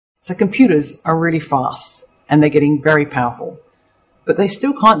So computers are really fast and they're getting very powerful, but they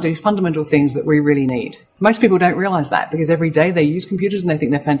still can't do fundamental things that we really need. Most people don't realize that because every day they use computers and they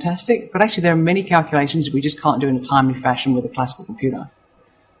think they're fantastic, but actually there are many calculations we just can't do in a timely fashion with a classical computer.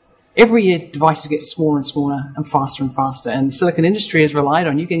 Every year, devices get smaller and smaller and faster, and the silicon industry has relied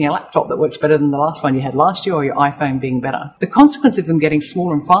on you getting a laptop that works better than the last one you had last year or your iPhone being better. The consequence of them getting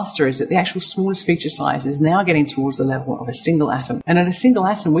smaller and faster is that the actual smallest feature size is now getting towards the level of a single atom. And in a single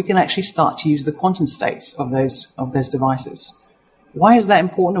atom, we can actually start to use the quantum states of those devices. Why is that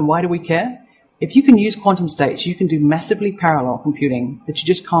important and why do we care? If you can use quantum states, you can do massively parallel computing that you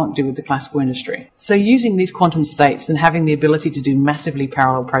just can't do with the classical industry. So using these quantum states and having the ability to do massively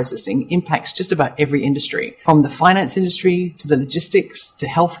parallel processing impacts just about every industry, from the finance industry to the logistics to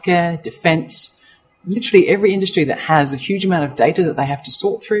healthcare, defense, literally every industry that has a huge amount of data that they have to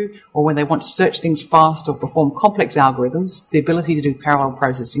sort through, or when they want to search things fast or perform complex algorithms, the ability to do parallel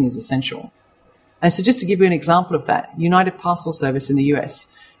processing is essential. And so just to give you an example of that, United Parcel Service in the US,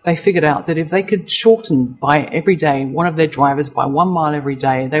 they figured out that if they could shorten by every day one of their drivers by 1 mile every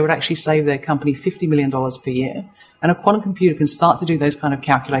day, they would actually save their company $50 million per year. And a quantum computer can start to do those kind of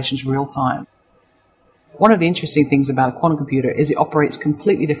calculations real time. One of the interesting things about a quantum computer is it operates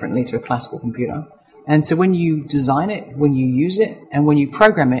completely differently to a classical computer. And so when you design it, when you use it, and when you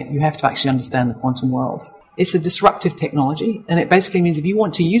program it, you have to actually understand the quantum world. It's a disruptive technology, and it basically means if you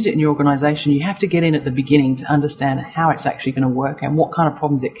want to use it in your organization, you have to get in at the beginning to understand how it's actually going to work and what kind of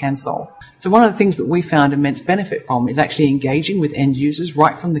problems it can solve. So one of the things that we found immense benefit from is actually engaging with end users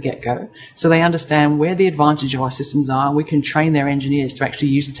right from the get-go, so they understand where the advantage of our systems are, and we can train their engineers to actually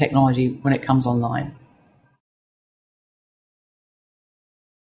use the technology when it comes online.